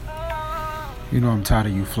You know I'm tired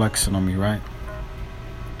of you flexing on me, right?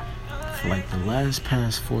 For like the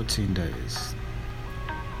past 14 days,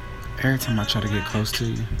 every time I try to get close to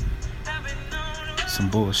you, some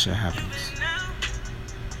bullshit happens.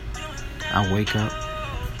 I wake up,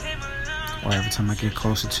 or every time I get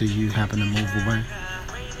closer to you, you happen to move away.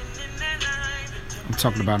 I'm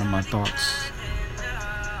talking about in my thoughts.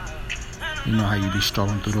 You know how you be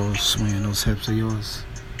strolling through those, swinging those hips of yours?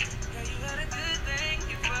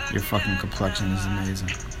 Your fucking complexion is amazing.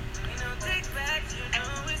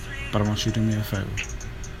 But I want you to do me a favor.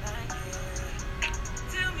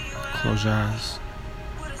 Close your eyes,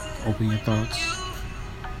 open your thoughts,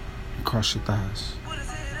 and cross your thighs.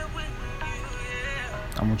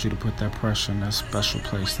 I want you to put that pressure in that special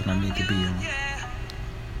place that I need to be on.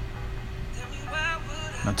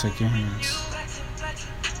 Now take your hands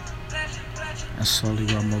and slowly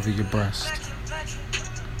rub over your breast.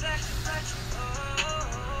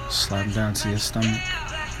 Slide them down to your stomach.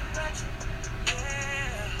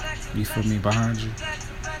 You feel me behind you?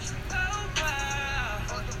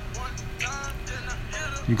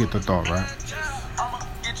 You get the thought, right?